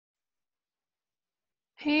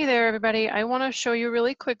Hey there, everybody. I want to show you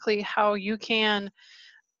really quickly how you can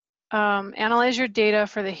analyze your data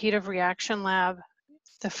for the heat of reaction lab.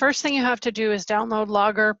 The first thing you have to do is download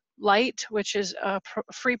Logger Lite, which is a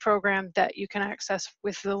free program that you can access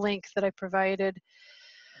with the link that I provided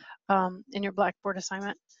in your Blackboard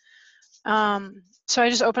assignment. So I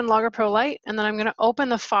just opened Logger Pro Lite, and then I'm going to open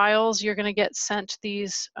the files. You're going to get sent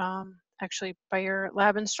these actually by your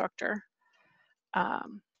lab instructor.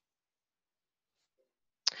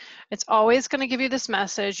 It's always going to give you this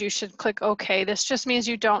message. You should click OK. This just means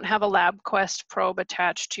you don't have a LabQuest probe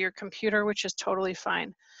attached to your computer, which is totally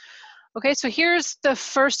fine. Okay, so here's the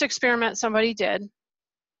first experiment somebody did.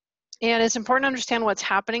 And it's important to understand what's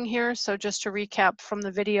happening here. So just to recap from the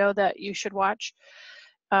video that you should watch,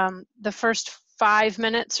 the first 5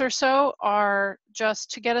 minutes or so are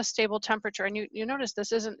just to get a stable temperature. And you notice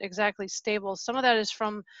this isn't exactly stable. Some of that is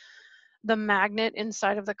from the magnet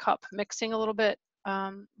inside of the cup mixing a little bit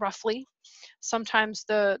roughly. Sometimes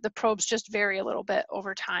the probes just vary a little bit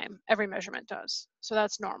over time. Every measurement does. So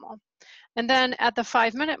that's normal. And then at the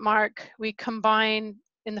 5-minute mark, we combine,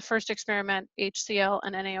 in the first experiment, HCl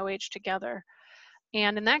and NaOH together.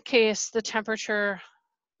 And in that case, the temperature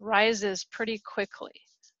rises pretty quickly.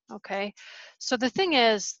 Okay, so the thing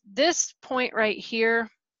is, this point right here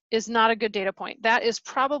is not a good data point. That is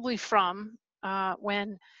probably from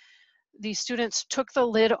when the students took the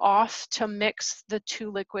lid off to mix the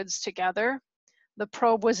two liquids together. The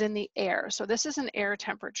probe was in the air, so this is an air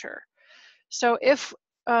temperature. So if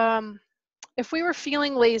we were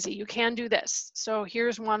feeling lazy, you can do this. So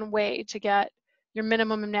here's one way to get your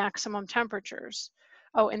minimum and maximum temperatures.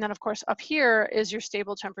 Oh, and then of course up here is your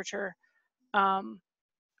stable temperature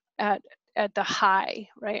at the high,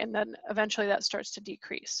 right? And then eventually that starts to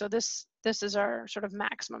decrease. So this is our sort of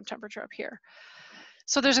maximum temperature up here.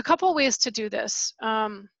 So there's a couple ways to do this.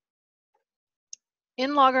 In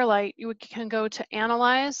Logger Lite, you can go to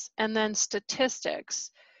Analyze and then Statistics.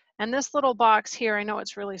 And this little box here, I know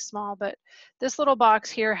it's really small, but this little box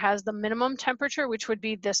here has the minimum temperature, which would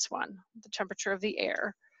be this one, the temperature of the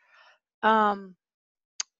air. And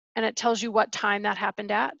it tells you what time that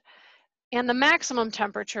happened at. And the maximum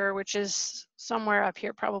temperature, which is somewhere up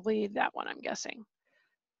here, probably that one, I'm guessing.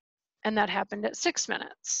 And that happened at 6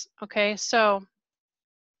 minutes. Okay, so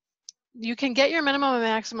you can get your minimum and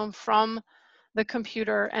maximum from the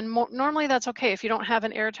computer, and normally that's okay. If you don't have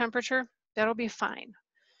an air temperature, that'll be fine.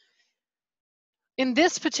 In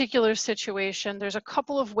this particular situation, there's a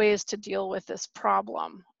couple of ways to deal with this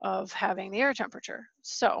problem of having the air temperature.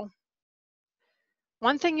 So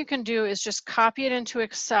one thing you can do is just copy it into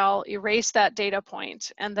Excel, erase that data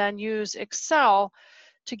point, and then use Excel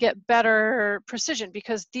to get better precision,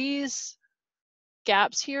 because these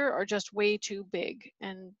gaps here are just way too big,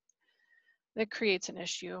 and that creates an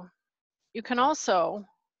issue. You can also,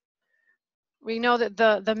 we know that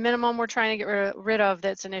the minimum we're trying to get rid of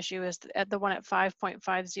that's an issue is at the one at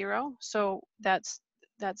 5.50. So that's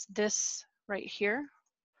this right here.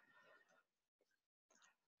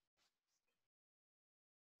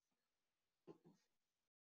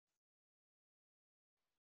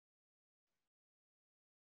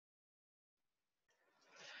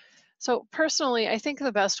 So personally, I think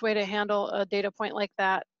the best way to handle a data point like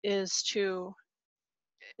that is to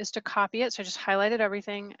copy it. So I just highlighted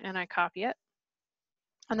everything and I copy it.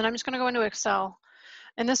 And then I'm just going to go into Excel.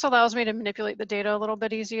 And this allows me to manipulate the data a little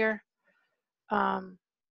bit easier.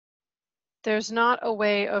 There's not a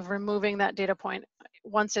way of removing that data point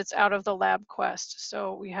once it's out of the LabQuest.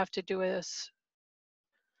 So we have to do this.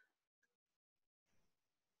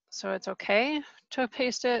 So it's okay to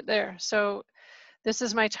paste it there. So this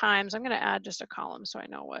is my times. I'm going to add just a column so I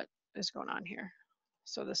know what is going on here.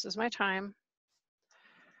 So this is my time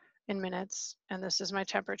in minutes, and this is my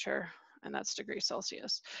temperature, and that's degrees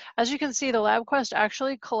Celsius. As you can see, the LabQuest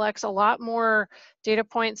actually collects a lot more data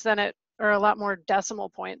points than it, or a lot more decimal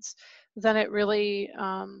points than it really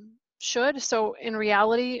should. So in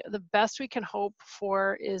reality, the best we can hope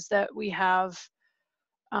for is that we have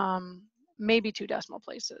maybe 2 decimal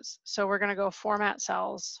places. So we're going to go format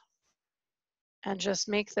cells and just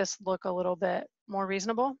make this look a little bit more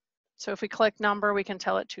reasonable. So if we click number, we can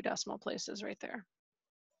tell it 2 decimal places right there.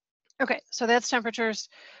 Okay, so that's temperatures.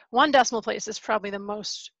 1 decimal place is probably the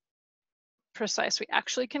most precise we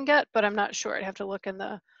actually can get, but I'm not sure. I'd have to look in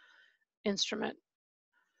the instrument.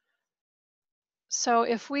 So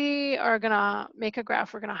if we are gonna make a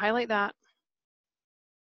graph, we're gonna highlight that.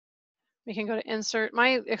 We can go to insert.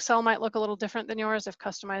 My Excel might look a little different than yours. I've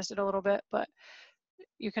customized it a little bit, but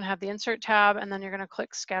you can have the insert tab, and then you're gonna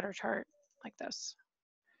click scatter chart like this.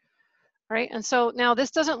 All right, and so now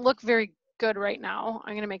this doesn't look very good right now.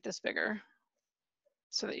 I'm gonna make this bigger.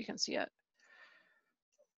 so that you can see it.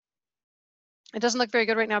 It doesn't look very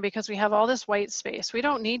good right now because we have all this white space. We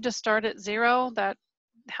don't need to start at 0. That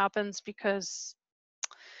happens because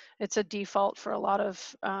it's a default for a lot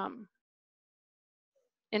of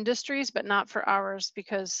industries, but not for ours,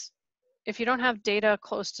 because if you don't have data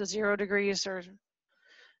close to 0 degrees, or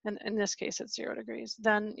in this case it's 0 degrees,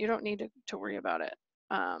 then you don't need to worry about it.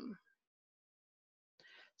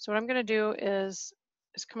 So what I'm going to do is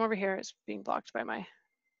come over here. It's being blocked by my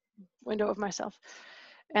window of myself.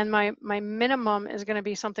 And my minimum is going to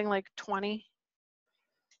be something like 20,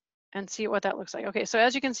 and see what that looks like. Okay, so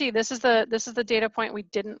as you can see, this is the data point we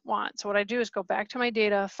didn't want. So what I do is go back to my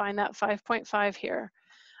data, find that 5.5 here,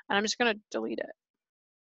 and I'm just going to delete it.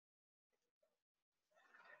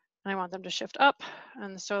 And I want them to shift up,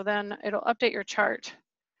 and so then it'll update your chart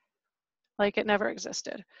like it never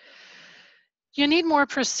existed. You need more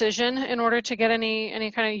precision in order to get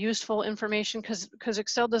any kind of useful information, because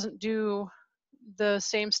Excel doesn't do the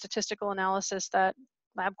same statistical analysis that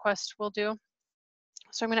LabQuest will do.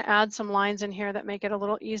 So I'm going to add some lines in here that make it a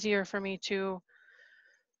little easier for me to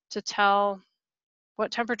tell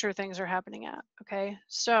what temperature things are happening at. Okay,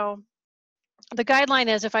 so the guideline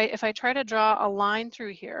is if I try to draw a line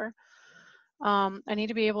through here, I need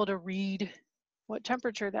to be able to read what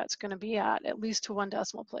temperature that's going to be at least to 1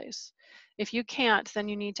 decimal place. If you can't, then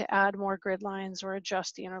you need to add more grid lines or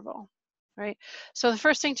adjust the interval, right? So the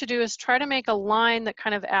first thing to do is try to make a line that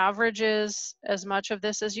kind of averages as much of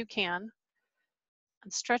this as you can,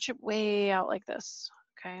 and stretch it way out like this.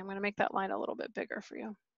 Okay, I'm going to make that line a little bit bigger for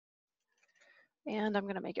you. And I'm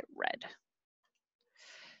going to make it red.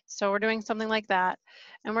 So we're doing something like that.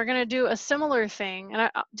 And we're going to do a similar thing. And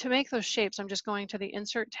to make those shapes, I'm just going to the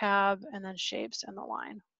Insert tab and then Shapes and the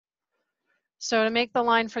line. So to make the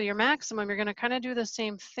line for your maximum, you're going to kind of do the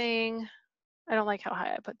same thing. I don't like how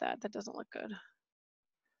high I put that. That doesn't look good.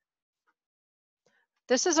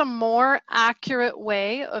 This is a more accurate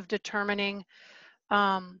way of determining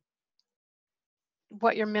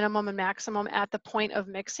what your minimum and maximum at the point of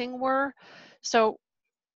mixing were. So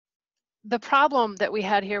the problem that we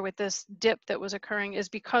had here with this dip that was occurring is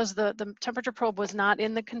because the temperature probe was not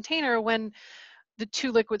in the container when the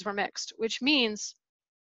 2 liquids were mixed, which means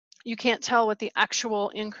you can't tell what the actual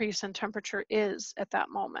increase in temperature is at that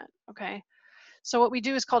moment, okay? So what we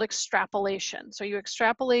do is called extrapolation. So you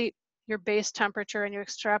extrapolate your base temperature and you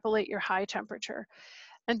extrapolate your high temperature.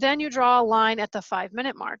 And then you draw a line at the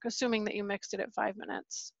 5-minute mark, assuming that you mixed it at 5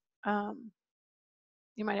 minutes.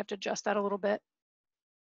 You might have to adjust that a little bit.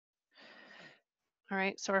 All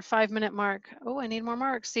right, so our 5-minute mark, oh, I need more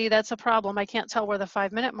marks. See, that's a problem. I can't tell where the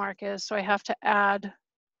 5-minute mark is, so I have to add,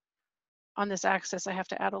 on this axis, I have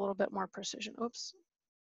to add a little bit more precision. Oops.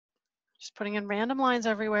 Just putting in random lines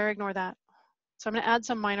everywhere, ignore that. So I'm gonna add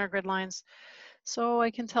some minor grid lines so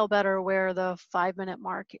I can tell better where the 5-minute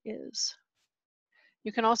mark is.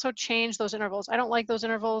 You can also change those intervals. I don't like those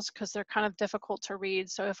intervals because they're kind of difficult to read.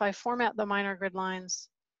 So if I format the minor grid lines,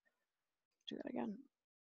 do that again.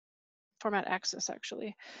 Format axis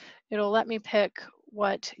actually. It'll let me pick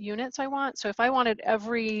what units I want. So if I wanted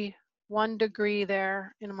every 1 degree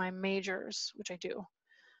there in my majors, which I do,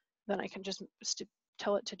 then I can just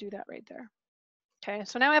tell it to do that right there. Okay,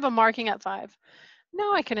 so now I have a marking at 5.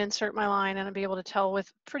 Now I can insert my line and I'll be able to tell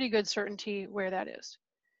with pretty good certainty where that is,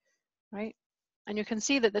 right? And you can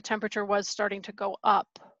see that the temperature was starting to go up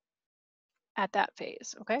at that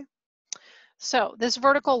phase, okay? So this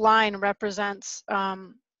vertical line represents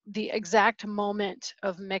the exact moment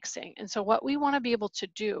of mixing. And so what we want to be able to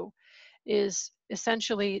do is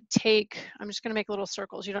essentially take, I'm just going to make little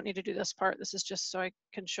circles. You don't need to do this part. This is just so I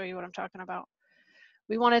can show you what I'm talking about.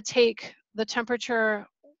 We want to take the temperature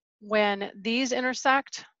when these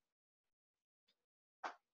intersect.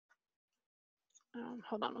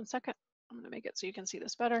 Hold on one second. I'm going to make it so you can see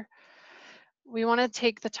this better. We want to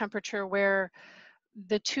take the temperature where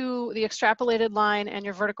the extrapolated line and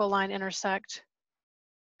your vertical line intersect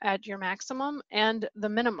at your maximum and the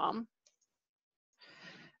minimum,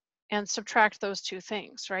 and subtract those 2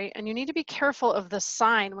 things, right? And you need to be careful of the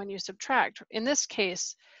sign when you subtract. In this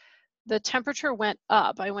case, the temperature went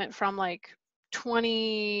up. I went from like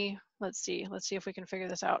 20, let's see if we can figure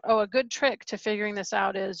this out. Oh, a good trick to figuring this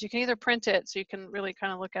out is you can either print it so you can really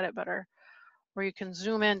kind of look at it better, or you can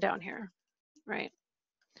zoom in down here, right?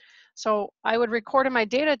 So I would record in my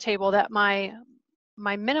data table that my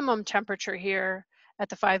minimum temperature here at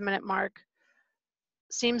the 5-minute mark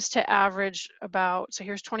seems to average about, so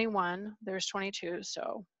here's 21, there's 22,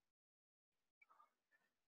 so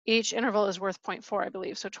each interval is worth 0.4, I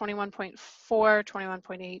believe. So 21.4,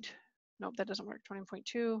 21.8, nope, that doesn't work,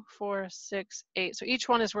 20.2, 4, 6, 8. So each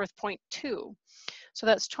one is worth 0.2. So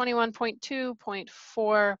that's 21.2, 0.4,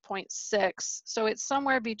 0.6. So it's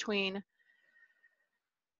somewhere between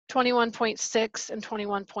 21.6 and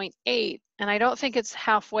 21.8. And I don't think it's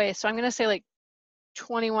halfway. So I'm going to say like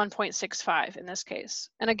 21.65 in this case.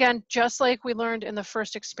 And again, just like we learned in the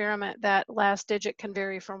first experiment, that last digit can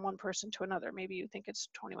vary from one person to another. Maybe you think it's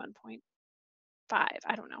 21.5.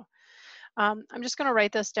 I don't know. I'm just going to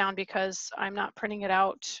write this down because I'm not printing it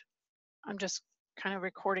out. I'm just kind of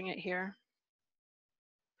recording it here.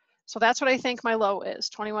 So that's what I think my low is,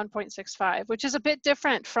 21.65, which is a bit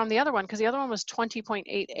different from the other one because the other one was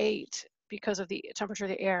 20.88 because of the temperature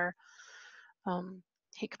of the air.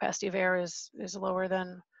 Heat capacity of air is lower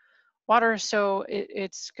than water, so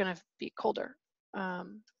it's going to be colder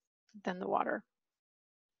than the water.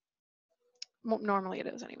 Normally it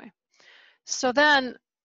is anyway. So then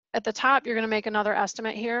at the top, you're going to make another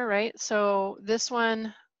estimate here, right? So this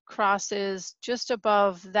one crosses just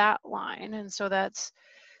above that line, and so that's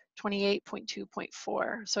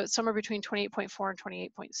 28.2.4. So it's somewhere between 28.4 and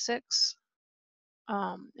 28.6.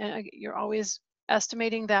 And you're always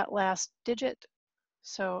estimating that last digit.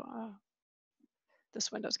 So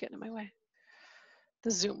this window's getting in my way.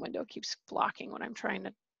 The Zoom window keeps blocking when I'm trying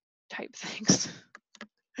to type things.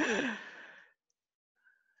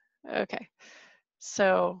 Okay,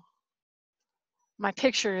 so my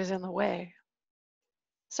picture is in the way.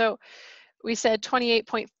 So we said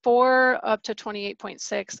 28.4 up to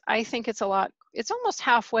 28.6. I think it's a lot. It's almost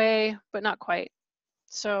halfway, but not quite.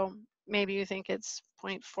 So maybe you think it's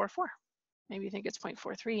 0.44. Maybe you think it's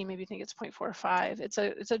 0.43. Maybe you think it's 0.45.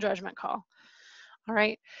 It's a judgment call. All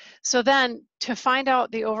right. So then to find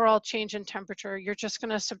out the overall change in temperature, you're just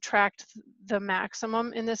going to subtract the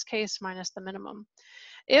maximum in this case minus the minimum.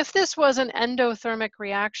 If this was an endothermic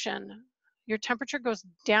reaction, your temperature goes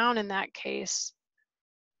down in that case.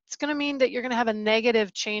 It's going to mean that you're going to have a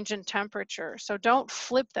negative change in temperature. So don't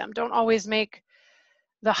flip them. Don't always make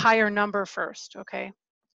the higher number first, okay?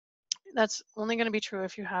 That's only going to be true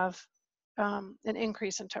if you have an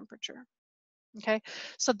increase in temperature. Okay,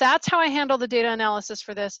 so that's how I handle the data analysis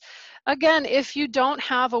for this. Again, if you don't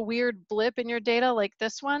have a weird blip in your data like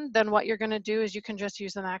this one, then what you're going to do is you can just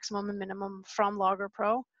use the maximum and minimum from Logger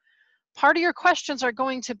Pro. Part of your questions are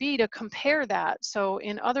going to be to compare that. So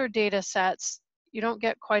in other data sets, you don't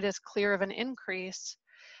get quite as clear of an increase.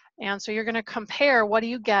 And so you're going to compare, what do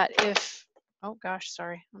you get if, oh gosh,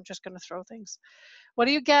 sorry, I'm just going to throw things. What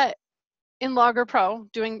do you get in Logger Pro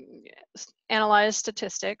doing analyze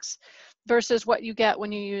statistics versus what you get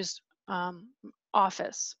when you use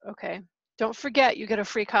Office, okay? Don't forget you get a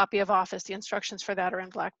free copy of Office. The instructions for that are in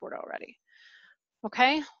Blackboard already,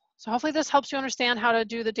 okay? So hopefully this helps you understand how to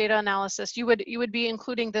do the data analysis. You would be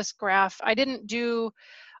including this graph. I didn't do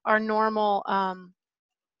our normal,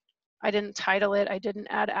 I didn't title it, I didn't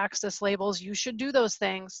add axis labels. You should do those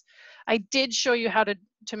things. I did show you how to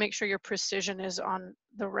make sure your precision is on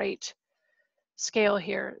the right scale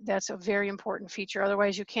here. That's a very important feature.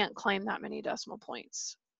 Otherwise, you can't claim that many decimal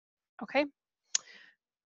points. Okay.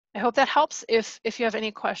 I hope that helps. If you have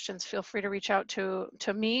any questions, feel free to reach out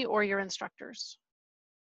to me or your instructors.